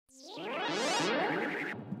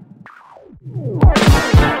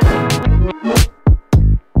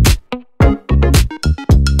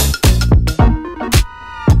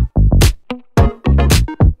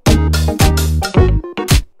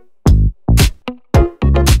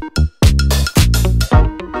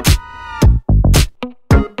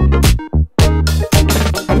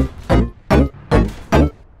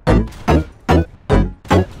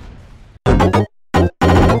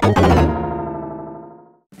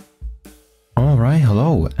Alright,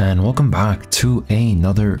 hello and welcome back to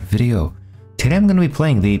another video. Today I'm going to be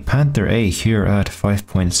playing the Panther A here at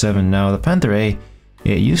 5.7. Now the Panther A,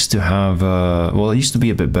 it used to have, well, it used to be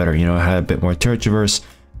a bit better, you know, it had a bit more turret traverse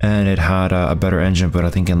and it had a better engine, but I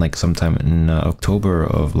think in like sometime in October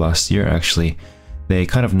of last year actually, they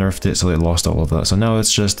kind of nerfed it so it lost all of that. So now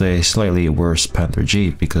it's just a slightly worse Panther G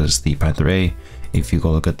because the Panther A, if you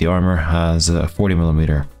go look at the armor, has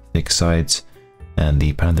 40mm thick sides. And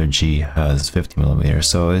the Panther G has 50mm,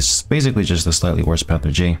 so it's basically just a slightly worse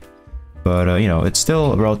Panther G. But you know, it's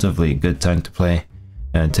still a relatively good tank to play.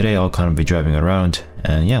 And today I'll kind of be driving around,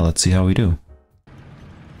 and yeah, let's see how we do.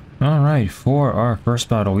 Alright, for our first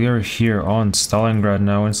battle, we are here on Stalingrad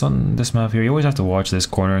now, and it's on this map here. You always have to watch this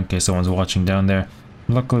corner in case someone's watching down there.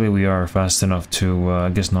 Luckily we are fast enough to, I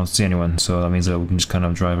guess, not see anyone, so that means that we can just kind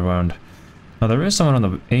of drive around. Now there is someone on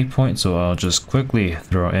the A point, so I'll just quickly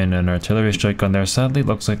throw in an artillery strike on there. Sadly, it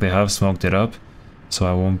looks like they have smoked it up, so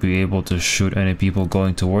I won't be able to shoot any people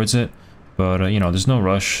going towards it. But, you know, there's no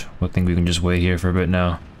rush. I think we can just wait here for a bit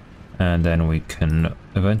now, and then we can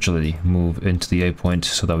eventually move into the A point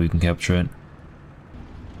so that we can capture it.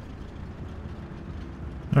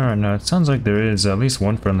 Alright, now it sounds like there is at least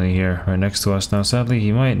one friendly here right next to us. Now, sadly,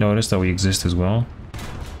 he might notice that we exist as well.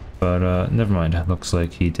 But never mind, looks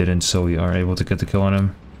like he didn't, so we are able to get the kill on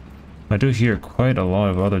him. I do hear quite a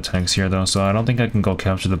lot of other tanks here though, so I don't think I can go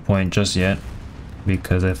capture the point just yet.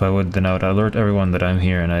 Because if I would, then I would alert everyone that I'm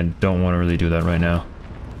here, and I don't want to really do that right now.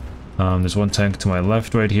 There's one tank to my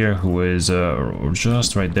left right here, who is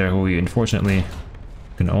just right there, who we unfortunately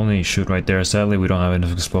can only shoot right there. Sadly, we don't have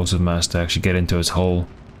enough explosive mass to actually get into his hole.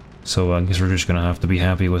 So I guess we're just gonna have to be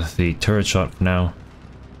happy with the turret shot for now.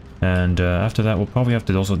 And after that, we'll probably have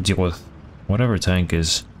to also deal with whatever tank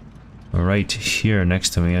is right here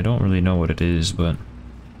next to me. I don't really know what it is, but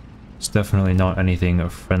it's definitely not anything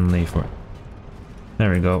friendly for...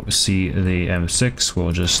 There we go. See the M6.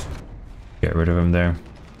 We'll just get rid of him there.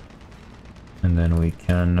 And then we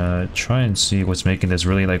can try and see what's making this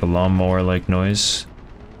really like a lawnmower-like noise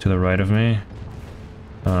to the right of me.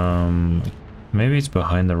 Maybe it's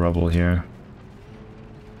behind the rubble here.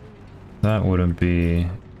 That wouldn't be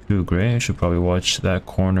too great. I should probably watch that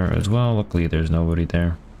corner as well. Luckily there's nobody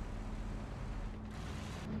there.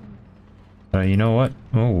 You know what?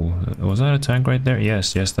 Oh, was that a tank right there?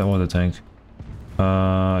 Yes, that was a tank.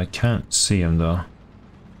 I can't see him though.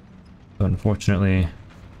 So unfortunately,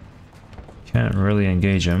 can't really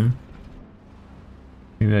engage him.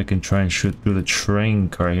 Maybe I can try and shoot through the train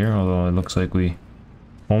car here, although it looks like we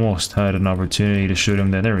almost had an opportunity to shoot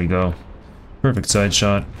him there. There we go. Perfect side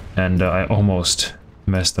shot, and I almost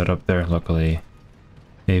messed that up there. Luckily,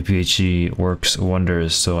 APHE works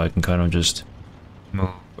wonders, so I can kind of just move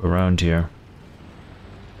around here.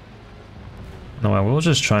 No, I will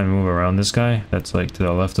just try and move around this guy that's like to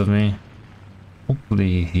the left of me.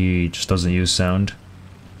 Hopefully he just doesn't use sound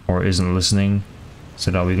or isn't listening, so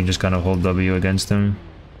that we can just kind of hold W against him.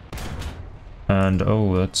 And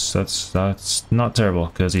oh, that's not terrible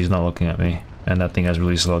because he's not looking at me, and that thing has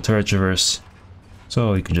really slow turret traverse,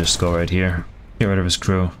 so we can just go right here, get rid of his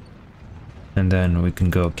crew, and then we can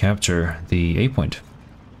go capture the A point.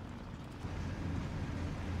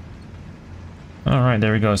 Alright,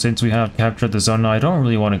 there we go. Since we have captured the zone now, I don't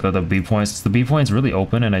really want to go to the B points. The B point's really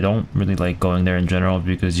open, and I don't really like going there in general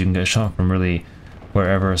because you can get shot from really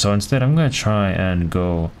wherever. So instead, I'm going to try and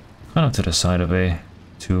go kind of to the side of A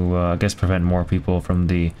to, I guess, prevent more people from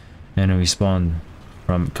the enemy spawn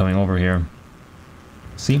from coming over here.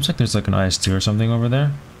 Seems like there's like an IS-2 or something over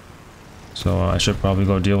there. So I should probably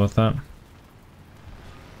go deal with that.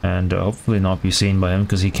 And hopefully not be seen by him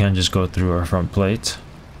because he can just go through our front plate.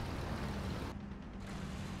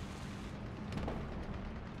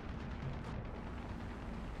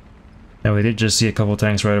 Now we did just see a couple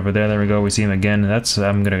tanks right over there. There we go. We see him again.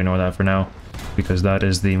 I'm gonna ignore that for now because that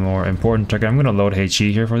is the more important target. I'm gonna load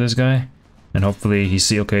HE here for this guy, and hopefully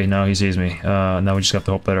okay, now he sees me. Now we just have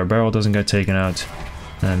to hope that our barrel doesn't get taken out,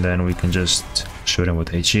 and then we can just shoot him with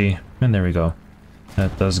HE. And there we go.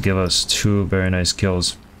 That does give us 2 very nice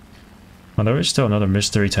kills. Now there is still another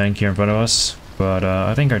mystery tank here in front of us, but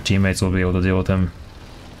I think our teammates will be able to deal with him,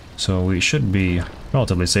 so we should be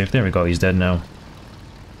relatively safe. There we go. He's dead now.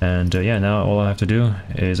 And yeah, now all I have to do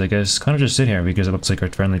is, I guess, kind of just sit here because it looks like our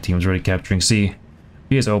friendly team is already capturing C.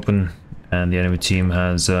 B is open, and the enemy team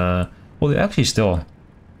has, well, they actually still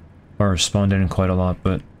are spawned in quite a lot,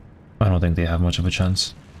 but I don't think they have much of a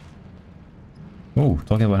chance. Oh,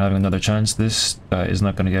 talking about having another chance, this guy is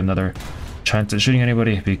not going to get another chance at shooting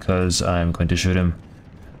anybody because I'm going to shoot him.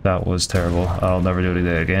 That was terrible. I'll never do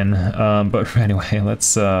it again. But anyway,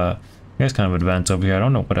 let's Guys kind of advanced over here. I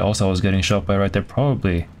don't know what else I was getting shot by right there.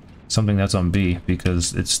 Probably something that's on B,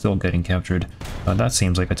 because it's still getting captured. That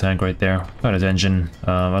seems like a tank right there. Got his engine.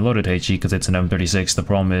 I loaded HE because it's an M36. The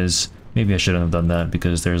problem is, maybe I shouldn't have done that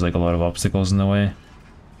because there's like a lot of obstacles in the way.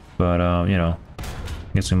 But, you know,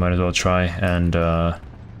 I guess we might as well try. And,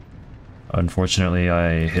 unfortunately,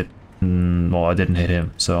 I hit... well, I didn't hit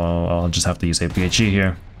him, so I'll just have to use APHE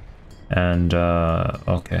here. And,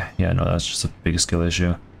 okay. Yeah, no, that's just a big skill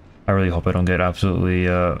issue. I really hope I don't get absolutely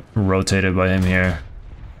rotated by him here.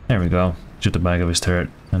 There we go. Shoot the back of his turret,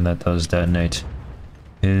 and that does detonate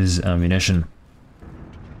his ammunition.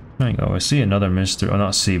 There you go. I see another mystery. Oh,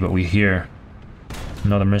 not see, but we hear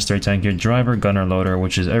another mystery tank here. Driver, gunner, loader,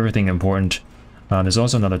 which is everything important. There's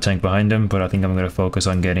also another tank behind him, but I think I'm going to focus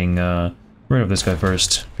on getting rid of this guy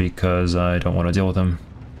first, because I don't want to deal with him.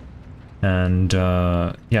 And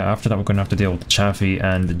yeah, after that we're going to have to deal with the Chaffee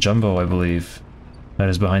and the Jumbo, I believe. That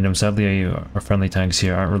is behind him. Sadly, our friendly tanks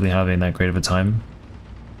here aren't really having that great of a time,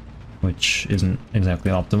 which isn't exactly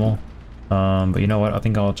optimal. But you know what? I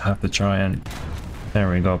think I'll have to try and... There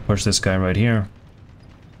we go. Push this guy right here.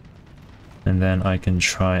 And then I can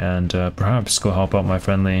try and perhaps go help out my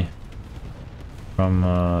friendly from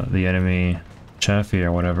the enemy Chaffee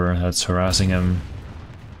or whatever that's harassing him.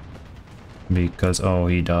 Because, oh,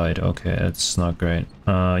 he died. Okay, that's not great.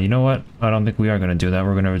 You know what? I don't think we are going to do that.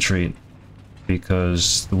 We're going to retreat.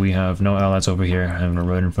 Because we have no allies over here and we're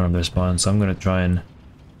right in front of their spawn. So I'm going to try and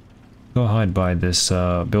go hide by this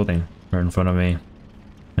building right in front of me.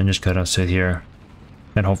 And just kind of sit here.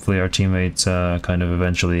 And hopefully our teammates kind of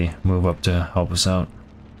eventually move up to help us out.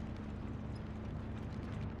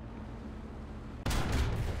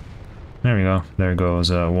 There we go. There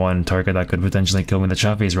goes one target that could potentially kill me. The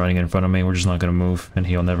Chaffee is running in front of me. We're just not going to move, and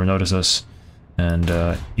he'll never notice us. And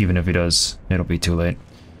even if he does, it'll be too late.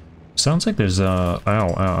 Sounds like there's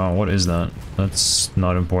ow, what is that? That's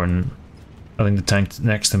not important. I think the tank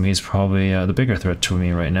next to me is probably the bigger threat to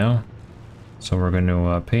me right now. So we're going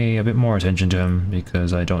to pay a bit more attention to him,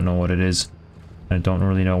 because I don't know what it is. I don't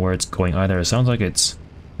really know where it's going either. It sounds like it's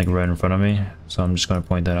like right in front of me, so I'm just going to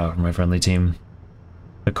point that out for my friendly team.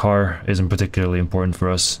 The car isn't particularly important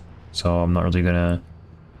for us, so I'm not really going to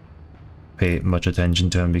pay much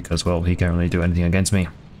attention to him because, well, he can't really do anything against me.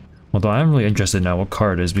 Although I'm really interested now what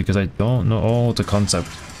car it is, because I don't know all the concept.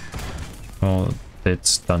 Well,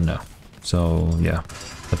 it's done now. So, yeah,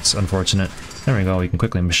 that's unfortunate. There we go, we can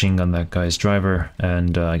quickly machine gun that guy's driver,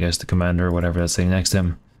 and I guess the commander or whatever that's sitting next to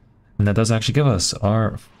him. And that does actually give us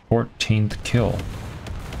our 14th kill.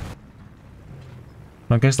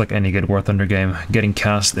 I guess like any good War Thunder game, getting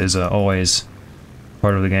cast is always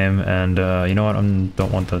part of the game, and you know what, I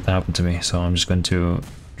don't want that to happen to me, so I'm just going to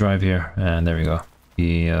drive here, and there we go.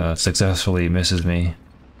 He successfully misses me,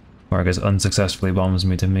 or I guess unsuccessfully bombs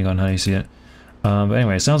me, depending on how you see it. But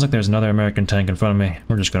anyway, it sounds like there's another American tank in front of me.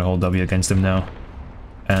 We're just going to hold W against him now.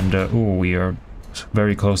 And, ooh, we are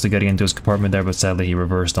very close to getting into his compartment there, but sadly he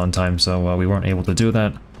reversed on time, so we weren't able to do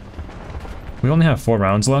that. We only have 4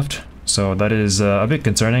 rounds left, so that is a bit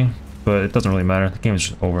concerning, but it doesn't really matter. The game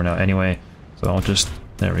is over now anyway, so I'll just,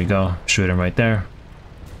 there we go, shoot him right there.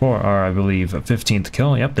 For our, I believe, 15th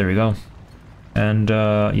kill. Yep, there we go. And,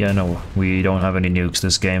 yeah, no, we don't have any nukes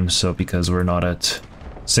this game, so because we're not at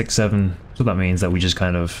 6-7, so that means that we just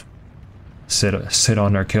kind of sit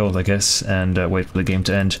on our kills, I guess, and wait for the game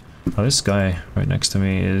to end. Now, this guy right next to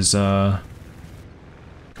me is, kind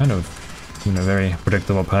of in a very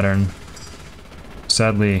predictable pattern.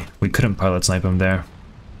 Sadly, we couldn't pilot snipe him there.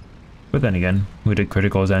 But then again, we did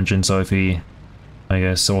critical his engine, so if he, I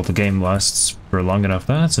guess, well, the game lasts for long enough,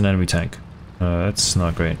 that's an enemy tank. That's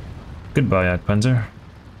not great. Goodbye, Panzer.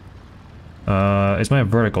 Is my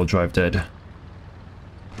vertical drive dead?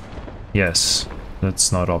 Yes,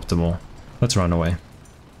 that's not optimal. Let's run away.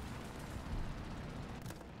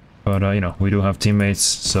 But, you know, we do have teammates,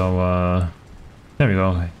 so, there we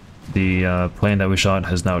go. The plane that we shot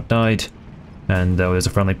has now died, and there's a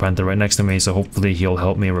friendly Panther right next to me, so hopefully he'll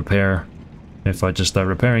help me repair if I just start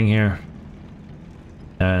repairing here.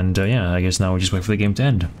 And, yeah, I guess now we just wait for the game to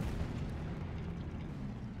end.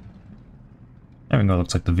 There we go,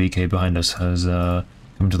 looks like the VK behind us has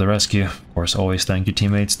come to the rescue. Of course, always thank your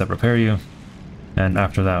teammates that repair you. And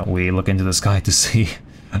after that, we look into the sky to see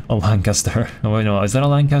a Lancaster. Oh wait, no, is that a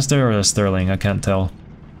Lancaster or a Sterling? I can't tell.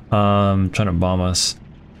 Trying to bomb us.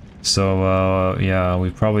 So, yeah, we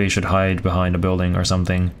probably should hide behind a building or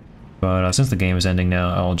something. But since the game is ending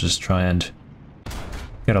now, I'll just try and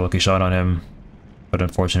get a lucky shot on him. But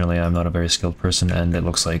unfortunately, I'm not a very skilled person, and it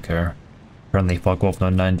looks like our friendly Focke-Wulf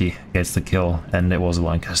 990 gets the kill, and it was a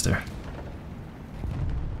Lancaster.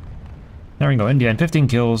 There we go, in the end, 15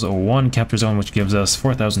 kills, 1 capture zone, which gives us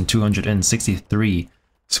 4,263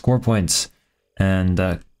 score points. And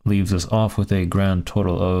that leaves us off with a grand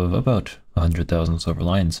total of about 100,000 silver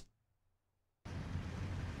lions.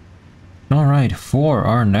 Alright, for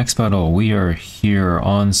our next battle, we are here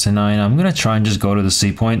on Sinai. I'm gonna try and just go to the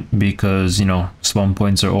sea point because, you know, spawn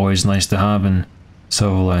points are always nice to have and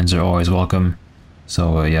silver lions are always welcome.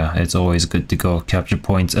 So yeah, it's always good to go capture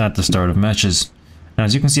points at the start of matches. And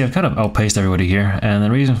as you can see, I've kind of outpaced everybody here, and the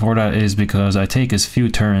reason for that is because I take as few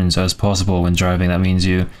turns as possible when driving. That means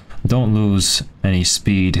you don't lose any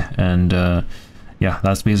speed, and yeah,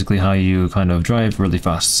 that's basically how you kind of drive really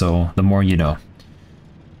fast, so the more you know.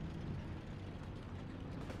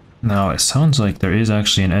 Now, it sounds like there is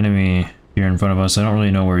actually an enemy here in front of us. I don't really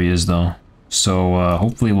know where he is though, so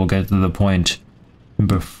hopefully we'll get to the point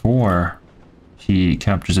before he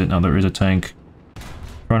captures it. Now there is a tank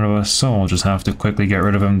front of us, so I'll just have to quickly get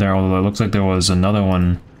rid of him there, although it looks like there was another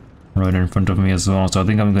one right in front of me as well, so I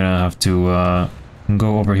think I'm gonna have to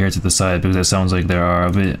go over here to the side because it sounds like there are a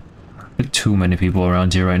bit too many people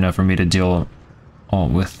around here right now for me to deal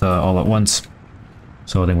with all at once.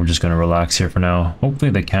 So I think we're just gonna relax here for now. Hopefully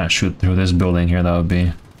they can't shoot through this building here, that would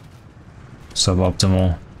be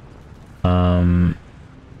suboptimal. But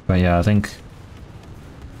yeah, I think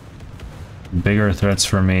bigger threats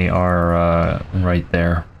for me are right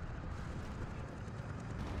there.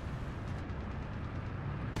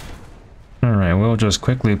 Alright, we'll just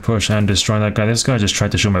quickly push and destroy that guy. This guy just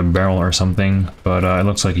tried to shoot my barrel or something, but it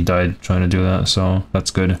looks like he died trying to do that, so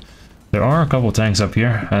that's good. There are a couple tanks up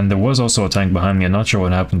here, and there was also a tank behind me. I'm not sure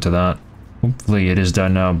what happened to that. Hopefully it is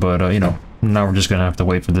dead now, but you know, now we're just gonna have to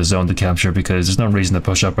wait for the zone to capture because there's no reason to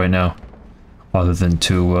push up right now other than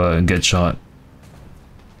to get shot.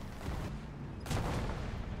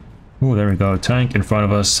 Oh, there we go. Tank in front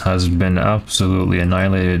of us has been absolutely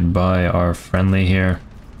annihilated by our friendly here.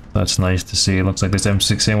 That's nice to see. It looks like this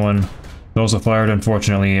M6A1 also fired.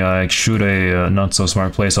 Unfortunately, I shoot a not so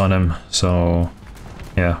smart place on him, so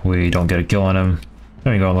yeah, we don't get a kill on him.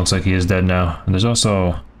 There you go. Looks like he is dead now. And there's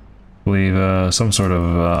also, I believe, some sort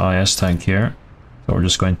of IS tank here. So we're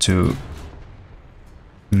just going to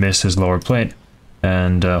miss his lower plate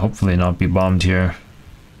and hopefully not be bombed here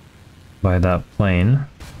by that plane.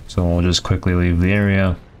 So we'll just quickly leave the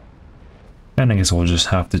area, and I guess we'll just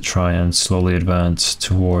have to try and slowly advance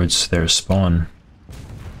towards their spawn.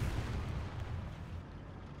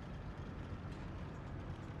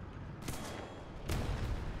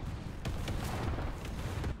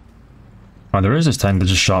 There is this tank that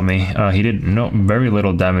just shot me. He did very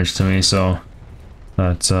little damage to me, so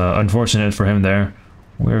that's unfortunate for him there.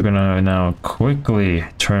 We're gonna now quickly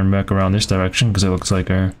turn back around this direction because it looks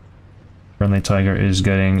like our friendly tiger is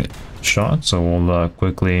getting shot, so we'll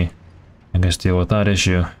quickly, I guess, deal with that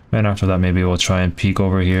issue. And after that, maybe we'll try and peek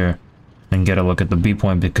over here and get a look at the B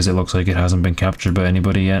point because it looks like it hasn't been captured by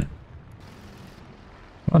anybody yet.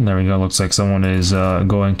 And there we go, looks like someone is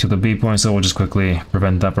going to the B point, so we'll just quickly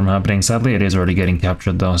prevent that from happening. Sadly, it is already getting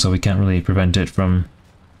captured though, so we can't really prevent it from,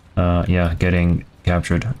 yeah, getting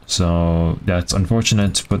captured. So that's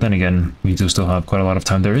unfortunate, but then again, we do still have quite a lot of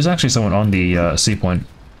time. There is actually someone on the C point,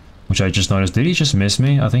 which I just noticed. Did he just miss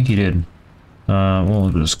me? I think he did. We'll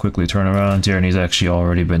just quickly turn around here, and he's actually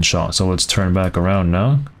already been shot. So let's turn back around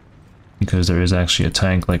now, because there is actually a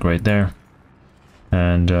tank like right there.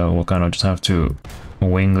 And we'll kind of just have to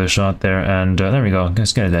wing the shot there, and there we go.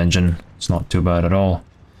 Let's get an engine. It's not too bad at all.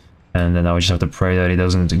 And then now we just have to pray that he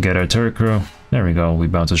doesn't get our turret crew. There we go, we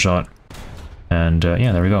bounce a shot. And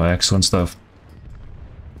yeah, there we go, excellent stuff.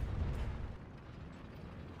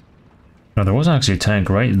 Now there was actually a tank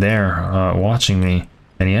right there watching me,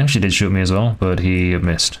 and he actually did shoot me as well, but he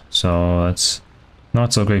missed. So that's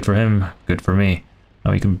not so great for him, good for me.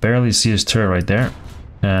 Now we can barely see his turret right there,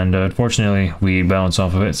 and unfortunately we bounce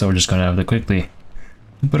off of it, so we're just gonna have to quickly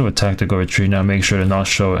a bit of a tactical retreat now, make sure to not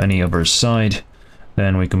show any of our side.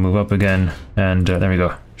 Then we can move up again, and there we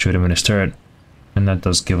go, shoot him in his turret, and that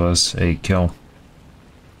does give us a kill.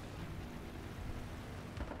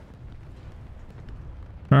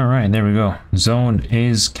 Alright, there we go. Zone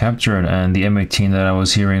is captured, and the M18 that I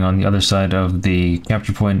was hearing on the other side of the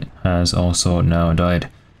capture point has also now died.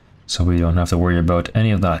 So we don't have to worry about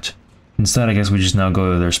any of that. Instead, I guess we just now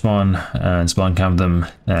go to their spawn and spawn camp them,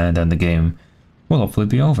 and then the game will hopefully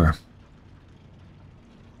be over.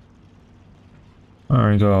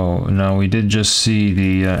 There we go. Now we did just see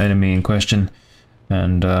the enemy in question,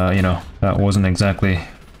 and you know, that wasn't exactly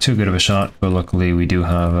too good of a shot, but luckily we do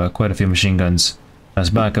have quite a few machine guns as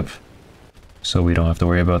backup, so we don't have to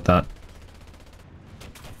worry about that.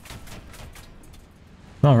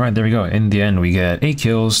 Alright, there we go. In the end, we get 8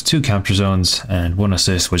 kills, 2 capture zones, and 1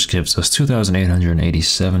 assist, which gives us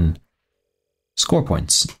 2,887 score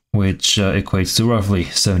points, which equates to roughly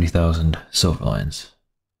 70,000 silver lions.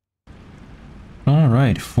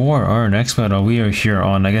 Alright, for our next battle, we are here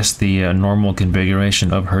on, I guess, the normal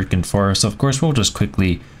configuration of Hurtgen Forest. Of course, we'll just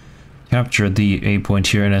quickly capture the A point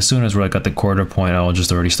here, and as soon as we're like at the quarter point, I'll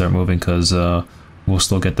just already start moving, because we'll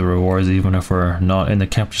still get the rewards even if we're not in the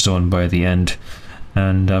capture zone by the end.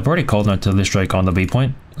 And I've already called an artillery strike on the B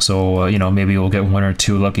point, so you know, maybe we'll get 1 or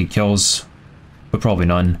 2 lucky kills, but probably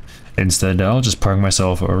none. Instead, I'll just park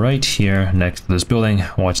myself right here next to this building,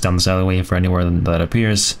 watch down this alleyway for anywhere that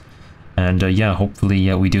appears, and yeah,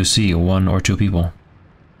 hopefully we do see 1 or 2 people.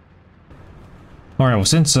 Alright, well,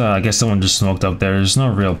 since I guess someone just smoked up there, there's no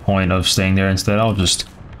real point of staying there. Instead, I'll just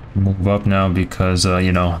move up now because,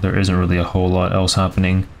 you know, there isn't really a whole lot else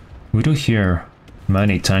happening. We do hear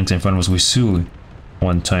many tanks in front of us. We see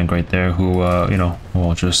 1 tank right there who, you know,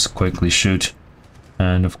 we'll just quickly shoot.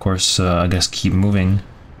 And of course, I guess keep moving.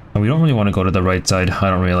 And we don't really want to go to the right side.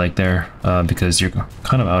 I don't really like there because you're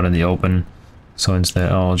kind of out in the open. So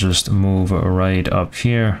instead, I'll just move right up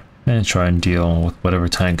here and try and deal with whatever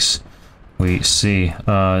tanks we see.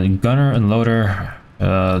 Gunner and loader,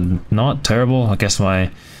 not terrible. I guess my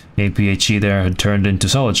APHE there had turned into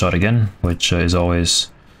solid shot again, which is always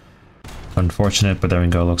unfortunate, but there we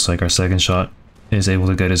go. Looks like our second shot is able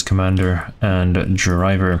to get his commander and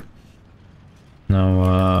driver. Now,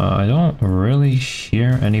 I don't really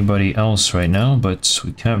hear anybody else right now, but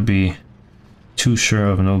we can't be too sure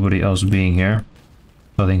of nobody else being here.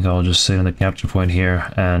 I think I'll just sit on the capture point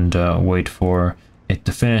here and wait for it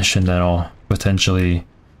to finish, and then I'll potentially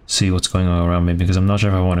see what's going on around me, because I'm not sure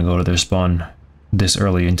if I want to go to their spawn this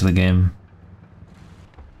early into the game.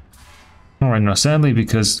 Alright, now sadly,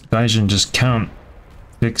 because Gaijin just can't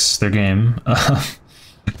fix their game,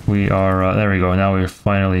 we are, there we go, now we're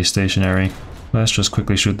finally stationary. Let's just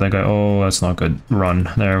quickly shoot that guy. Oh, that's not good. Run.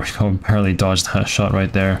 There we go, barely dodged that shot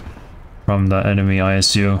right there from the enemy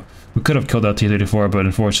ISU. We could have killed that T-34, but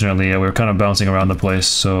unfortunately we were kind of bouncing around the place,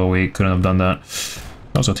 so we couldn't have done that.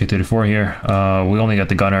 Also T-34 here. We only got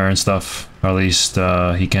the gunner and stuff, or at least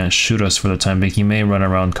he can't shoot us for the time being. He may run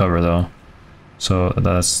around cover though, so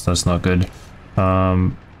that's not good.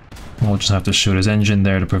 We'll just have to shoot his engine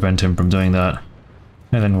there to prevent him from doing that,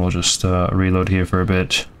 and then we'll just reload here for a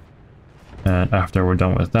bit, and after we're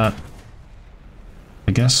done with that,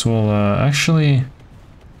 I guess we'll actually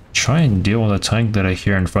try and deal with a tank that I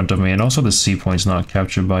hear in front of me. And also the C point's not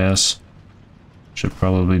captured by us. Should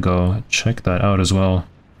probably go check that out as well,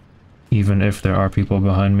 even if there are people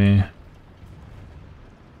behind me.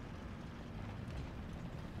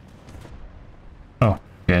 Oh,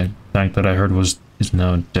 okay, tank that I heard is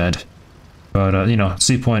now dead. But you know,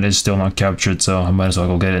 C point is still not captured, so I might as well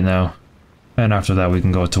go get it now. And after that we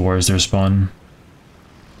can go towards their spawn.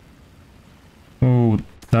 Oh,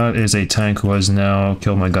 that is a tank who has now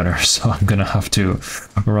killed my gunner, so I'm gonna have to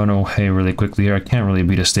run away really quickly here. I can't really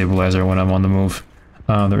beat a stabilizer when I'm on the move.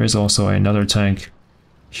 There is also another tank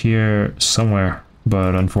here somewhere,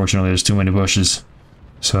 but unfortunately there's too many bushes,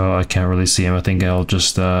 so I can't really see him. I think I'll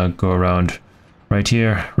just go around right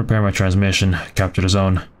here, repair my transmission, capture the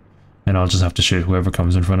zone, and I'll just have to shoot whoever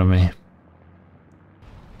comes in front of me.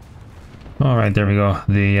 Alright, there we go.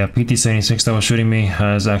 The PT-76 that was shooting me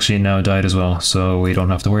has actually now died as well, so we don't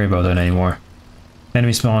have to worry about that anymore.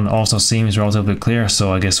 Enemy spawn also seems relatively clear,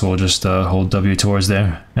 so I guess we'll just hold W towards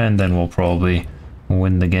there, and then we'll probably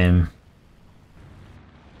win the game.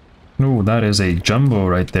 Ooh, that is a jumbo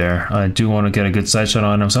right there. I do want to get a good side shot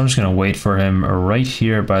on him, so I'm just going to wait for him right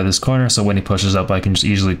here by this corner, so when he pushes up I can just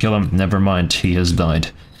easily kill him. Never mind, he has died.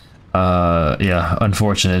 Yeah,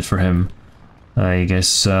 unfortunate for him. I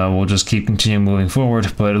guess we'll just continue moving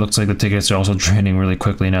forward, but it looks like the tickets are also draining really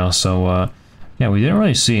quickly now, so yeah, we didn't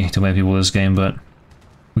really see too many people this game, but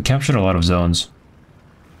we captured a lot of zones.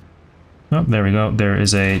 Oh, there we go. There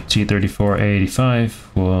is a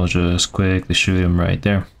T-34A85. We'll just quickly shoot him right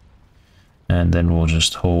there. And then we'll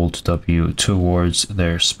just hold W towards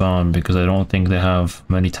their spawn, because I don't think they have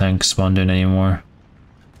many tanks spawned in anymore.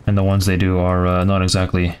 And the ones they do are not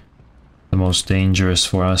exactly the most dangerous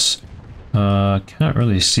for us. Can't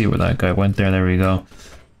really see where that guy went there. There we go.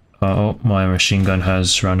 Oh, my machine gun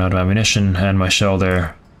has run out of ammunition, and my shell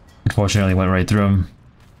there unfortunately went right through him.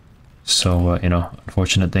 So, you know,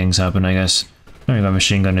 unfortunate things happen, I guess. There we go,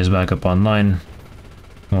 machine gun is back up online.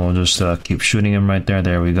 We'll just keep shooting him right there.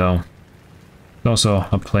 There we go. Also,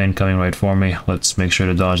 a plane coming right for me. Let's make sure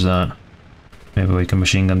to dodge that. Maybe we can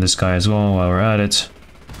machine gun this guy as well while we're at it.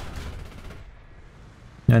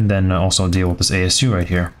 And then also deal with this ASU right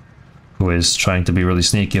here, who is trying to be really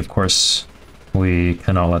sneaky. Of course, we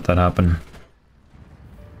cannot let that happen.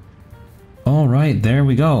 Alright, there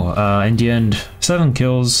we go. In the end, 7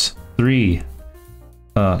 kills, 3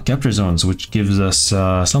 capture zones, which gives us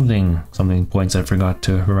something points. I forgot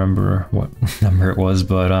to remember what number it was,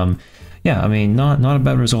 but yeah, I mean, not a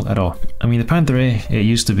bad result at all. I mean, the Panther A, it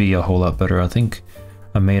used to be a whole lot better. I think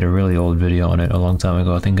I made a really old video on it a long time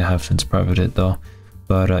ago. I think I have since privated it though.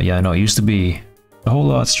 But yeah, no, it used to be a whole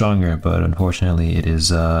lot stronger, but unfortunately it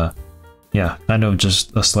is yeah, kind of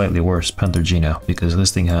just a slightly worse Panther G now, because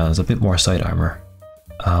this thing has a bit more side armor.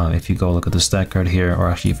 If you go look at the stat card here, or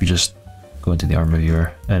actually if you just go into the armor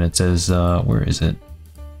viewer, and it says, where is it?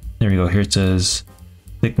 There we go, here it says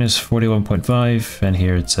thickness 41.5, and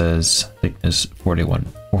here it says thickness 41,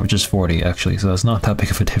 or just 40 actually, so that's not that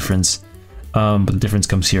big of a difference. But the difference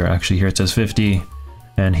comes here, actually. Here it says 50,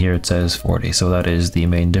 and here it says 40, so that is the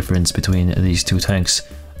main difference between these two tanks,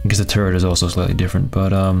 because the turret is also slightly different.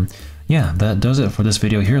 But yeah, that does it for this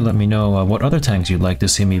video here. Let me know what other tanks you'd like to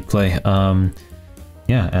see me play.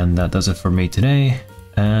 Yeah, and that does it for me today,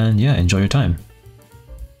 and yeah, enjoy your time.